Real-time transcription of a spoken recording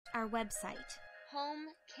our website.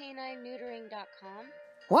 HomeCanineNeutering.com?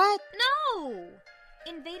 What? No!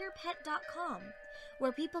 InvaderPet.com,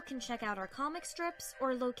 where people can check out our comic strips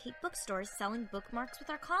or locate bookstores selling bookmarks with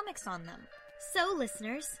our comics on them. So,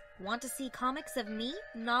 listeners, want to see comics of me,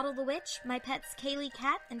 Noddle the Witch, my pets Kaylee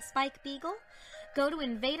Cat and Spike Beagle? Go to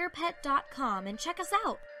InvaderPet.com and check us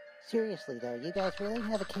out. Seriously, though, you guys really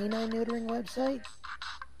have a canine neutering website?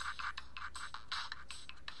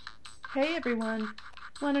 Hey everyone!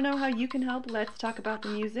 Want to know how you can help Let's Talk About the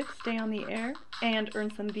Music stay on the air and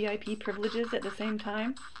earn some VIP privileges at the same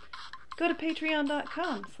time? Go to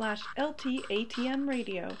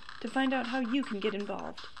patreon.com/LTATM-radio to find out how you can get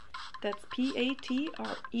involved. That's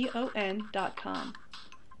patreon.com.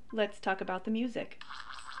 Let's talk about the music.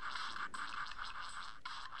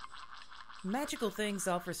 Magical Things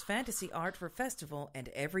offers fantasy art for festival and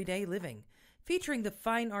everyday living, featuring the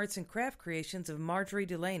fine arts and craft creations of Marjorie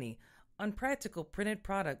Delaney on practical printed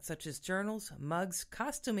products such as journals, mugs,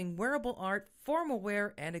 costuming, wearable art, formal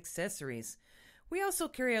wear, and accessories. We also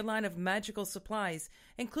carry a line of magical supplies,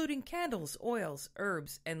 including candles, oils,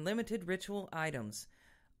 herbs, and limited ritual items.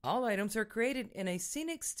 All items are created in a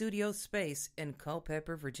scenic studio space in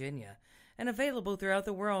Culpeper, Virginia, and available throughout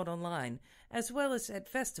the world online, as well as at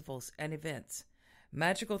festivals and events.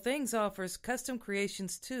 Magical Things offers custom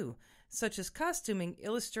creations too, such as costuming,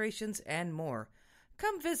 illustrations, and more.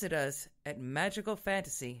 Come visit us at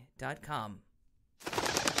magicalfantasy.com.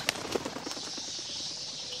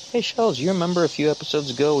 Hey Shells, you remember a few episodes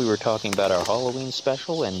ago we were talking about our Halloween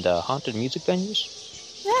special and haunted music venues?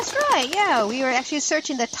 That's right, yeah. We were actually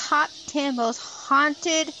searching the top 10 most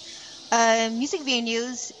haunted music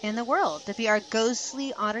venues in the world to be our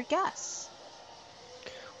ghostly honored guests.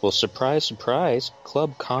 Well, surprise, surprise,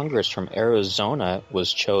 Club Congress from Arizona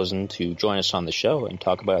was chosen to join us on the show and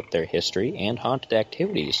talk about their history and haunted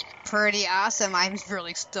activities. Pretty awesome. I'm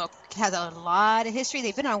really stoked. Has a lot of history.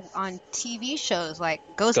 They've been on TV shows like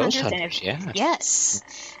Ghost Hunters. Yeah. Yes.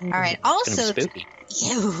 All right. Also, it's gonna be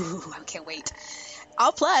spooky. I can't wait.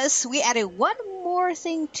 All plus, we added one more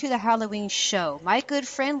thing to the Halloween show. My good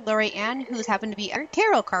friend Lori Ann, who's happened to be our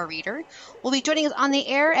tarot card reader, will be joining us on the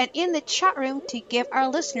air and in the chat room to give our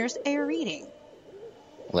listeners a reading.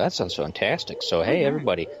 Well, that sounds fantastic. So, hey,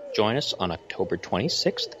 everybody, join us on October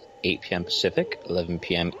 26th, 8 p.m. Pacific, 11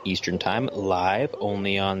 p.m. Eastern Time, live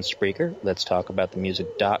only on Spreaker. Let's talk about the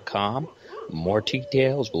music.com. More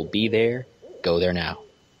details will be there. Go there now.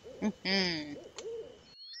 Mm-hmm.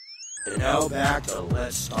 And now back to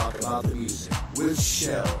Let's Talk About the Music with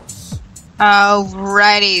Shells.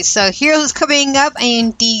 Alrighty, so here's what's coming up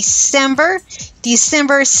in December.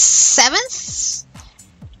 December 7th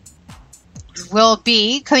will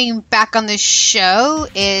be coming back on the show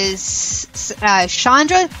is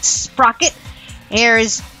Chandra Sprocket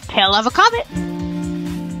airs Tale of a Comet.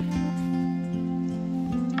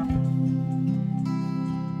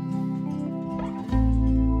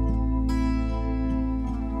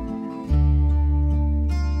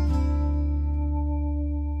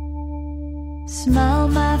 Smile,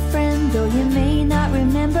 my friend, though you may not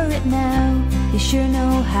remember it now. You sure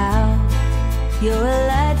know how. You're a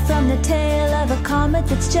light from the tail of a comet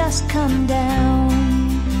that's just come down.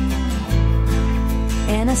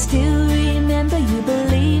 And I still remember you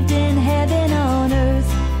believed in heaven on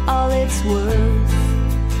earth, all it's worth.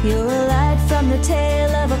 You're a light from the tail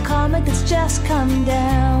of a comet that's just come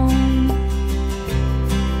down.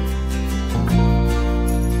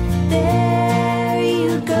 There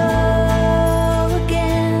you go.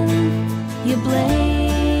 You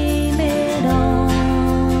blame it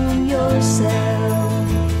on yourself.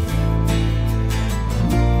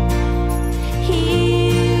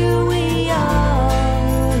 Here we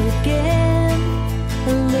are again. A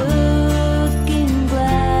looking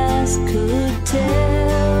glass could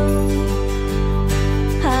tell.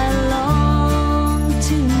 I long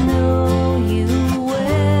to know you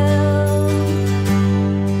well.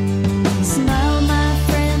 Smile, my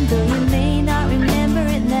friend, though you may not remember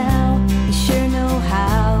it now.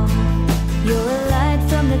 You're a light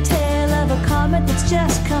from the tail of a comet that's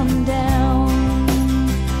just come down.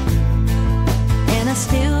 And I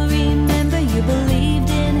still remember you believed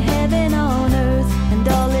in heaven on earth and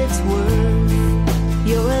all it's worth.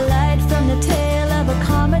 You're a light from the tail of a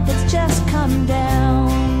comet that's just come down.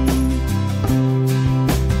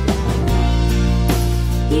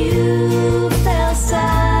 You fell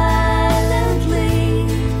silently,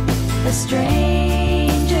 a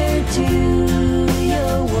stranger to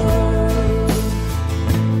your world.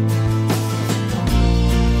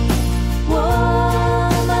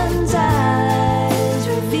 Woman's eyes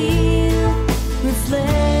reveal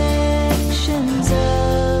reflections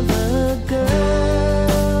of a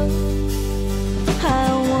girl.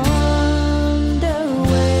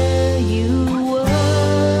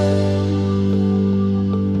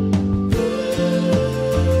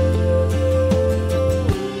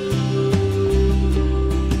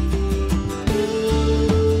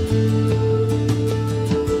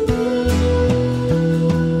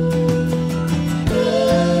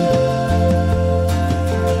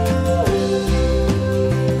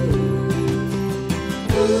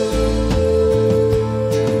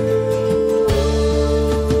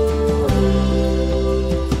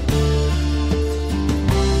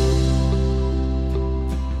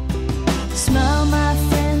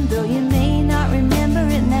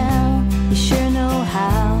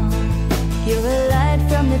 You're a light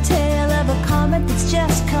from the tail of a comet that's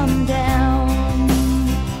just come down.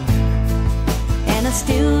 And I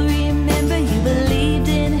still remember you believed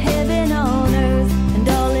in heaven on earth and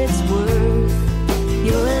all it's worth.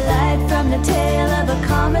 You're a light from the tail of a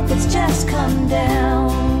comet that's just come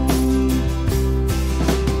down.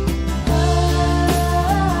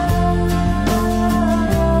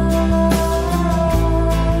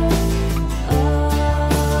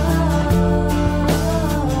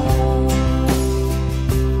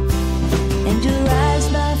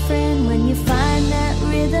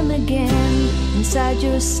 Again inside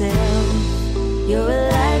yourself. You're a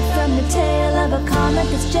light from the tail of a comet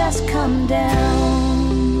that's just come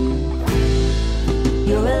down.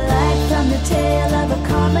 You're a light from the tail of a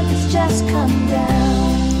comet that's just come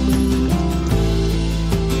down.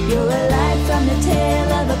 You're a light from the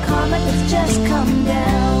tail of a comet that's just come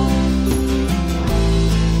down.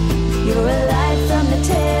 You're a light from the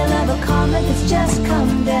tail of a comet that's just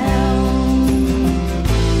come down.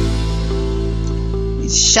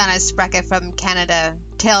 Shauna Spreckett from Canada,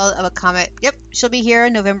 Tail of a Comet. Yep, she'll be here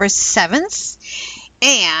November 7th.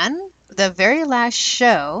 And the very last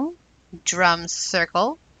show, Drum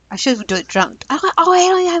Circle. I should do it drum. I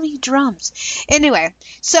don't have any drums. Anyway,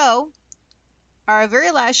 so our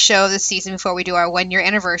very last show this season before we do our 1-year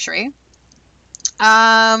anniversary,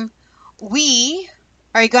 we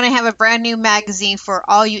are going to have a brand new magazine for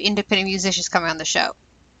all you independent musicians coming on the show.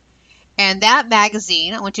 And that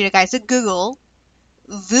magazine, I want you guys to Google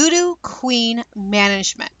Voodoo Queen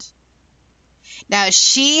Management. Now,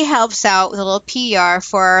 she helps out with a little PR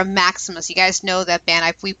for Maximus. You guys know that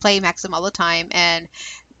band. We play Maxim all the time. And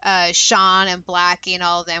Sean and Blackie and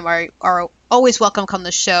all of them are always welcome to come to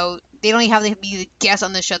the show. They don't even have to be the guests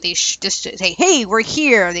on the show. They just say, hey, we're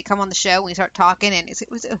here. They come on the show and we start talking. And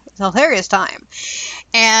it was a hilarious time.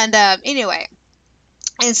 And anyway.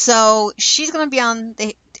 And so she's going to be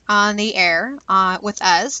on the air with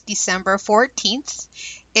us December 14th.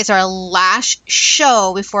 It's our last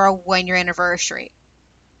show before our 1-year anniversary.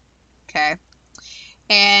 Okay.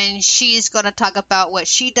 And she's going to talk about what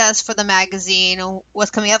she does for the magazine,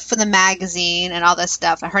 what's coming up for the magazine, and all that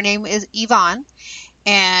stuff. And her name is Yvonne.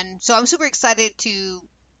 And so I'm super excited to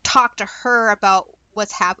talk to her about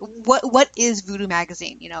what's happening. What is Voodoo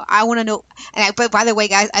Magazine? You know, I want to know. And but by the way,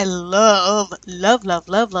 guys, I love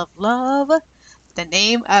the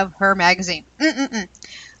name of her magazine.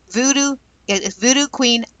 Voodoo. It's Voodoo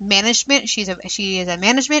Queen Management. She is a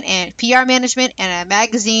management and PR management and a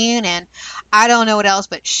magazine, and I don't know what else,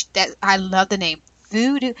 but I love the name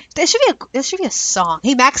Voodoo. There should be a song.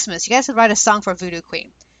 Hey Maximus, you guys should write a song for Voodoo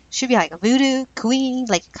Queen. Should be like a Voodoo Queen,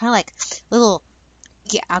 like kind of like little.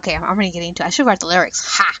 Yeah, okay, I'm gonna get into it. I should write the lyrics.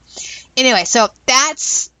 Ha. Anyway, so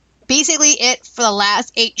that's basically it for the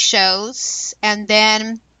last 8 shows, and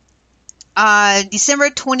then December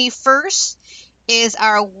 21st. Is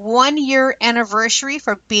our 1-year anniversary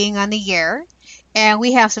for being on the air, and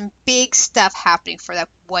we have some big stuff happening for that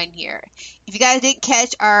 1 year. If you guys didn't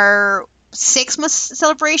catch our 6-month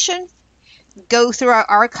celebration, go through our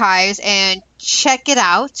archives and check it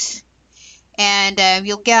out, and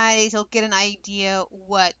you'll get an idea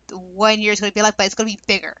what 1 year is going to be like, but it's going to be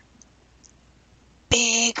bigger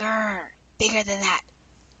than that,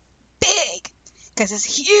 big, because it's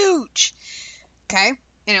huge. Okay,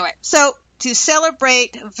 anyway, so to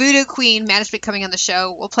celebrate Voodoo Queen Management coming on the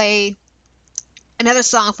show, we'll play another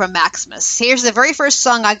song from Maximus. Here's the very first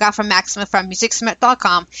song I got from Maximus from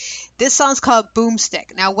MusicSmet.com. This song's called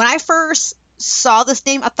Boomstick. Now, when I first saw this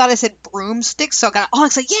name, I thought it said broomstick, so I got all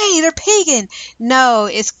excited. Yay, they're pagan! No,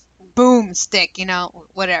 it's Boomstick, you know,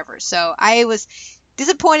 whatever. So I was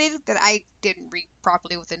disappointed that I didn't read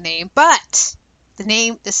properly with the name, but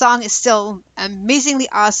the song is still amazingly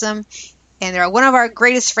awesome. And they're one of our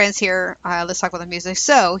greatest friends here. Let's talk about the music.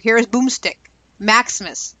 So, here's Boomstick,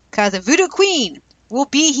 Maximus, because the Voodoo Queen will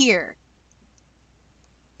be here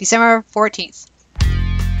December 14th.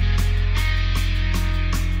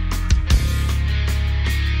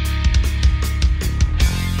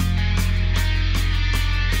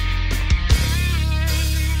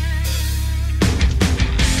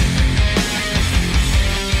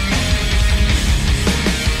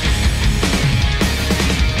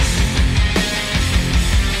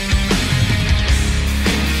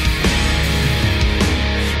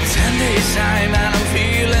 Time and I'm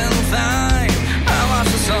feeling fine. I watch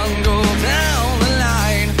the sun go down.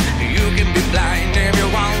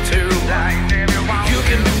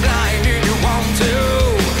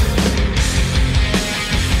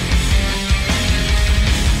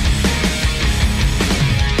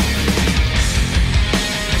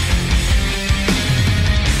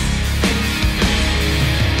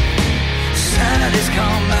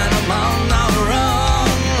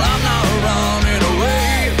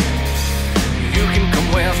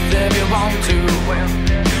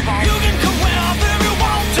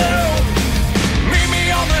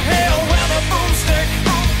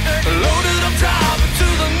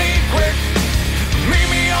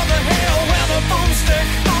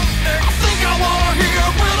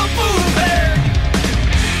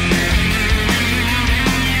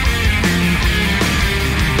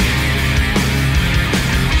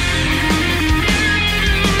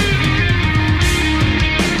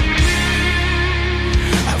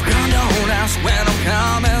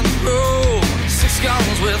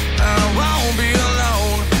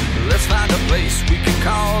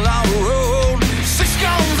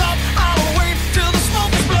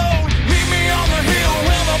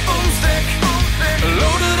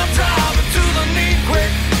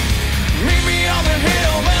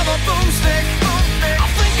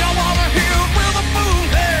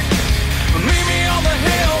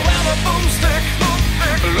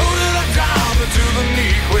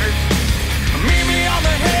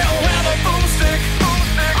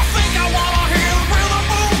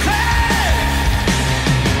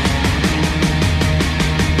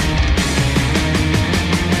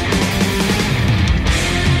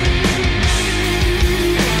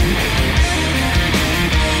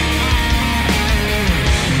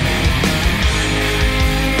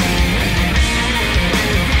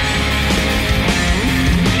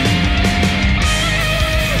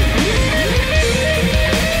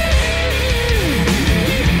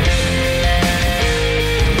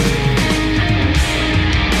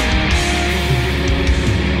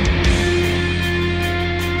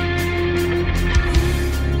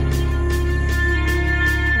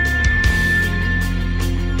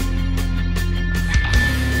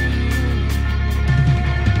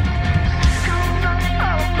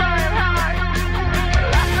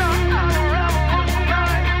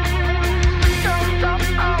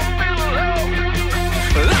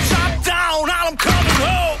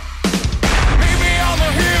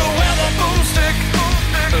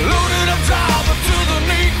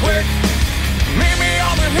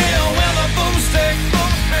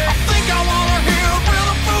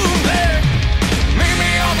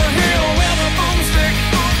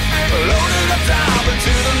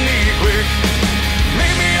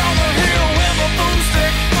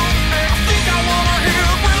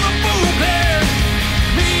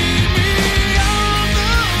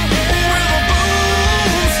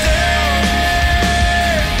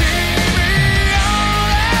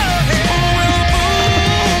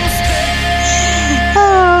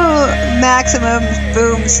 maximum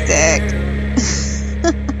boomstick.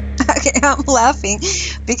 Okay, I'm laughing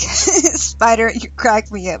because Spider, you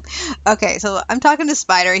cracked me up. Okay, so I'm talking to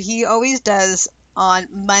Spider. He always does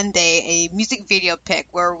on Monday a music video pick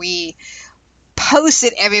where we post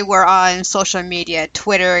it everywhere on social media,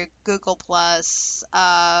 Twitter, Google Plus,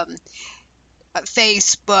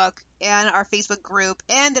 Facebook, and our Facebook group,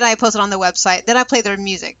 and then I post it on the website. Then I play their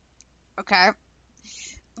music. Okay,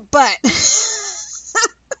 but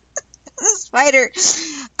Spider,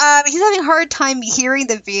 he's having a hard time hearing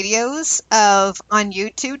the videos on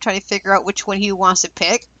YouTube, trying to figure out which one he wants to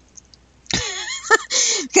pick.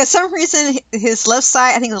 Because some reason his left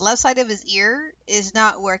side, I think the left side of his ear is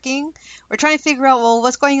not working. We're trying to figure out, well,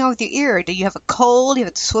 what's going on with your ear? Do you have a cold? Do you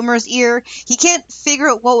have a swimmer's ear? He can't figure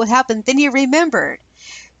out what would happen. Then he remembered.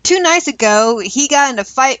 2 nights ago, he got in a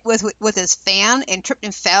fight with his fan and tripped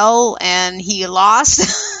and fell, and he lost.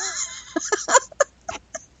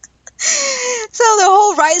 So the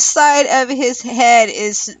whole right side of his head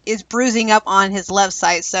is bruising up on his left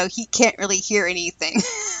side, so he can't really hear anything.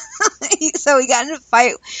 So he got in a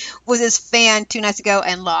fight with his fan 2 nights ago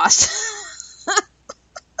and lost.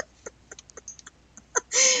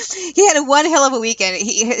 He had one hell of a weekend.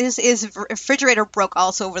 His refrigerator broke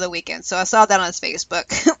also over the weekend, so I saw that on his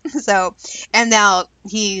Facebook. And now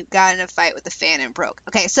he got in a fight with the fan and broke.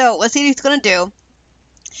 Okay, so let's see what he's going to do.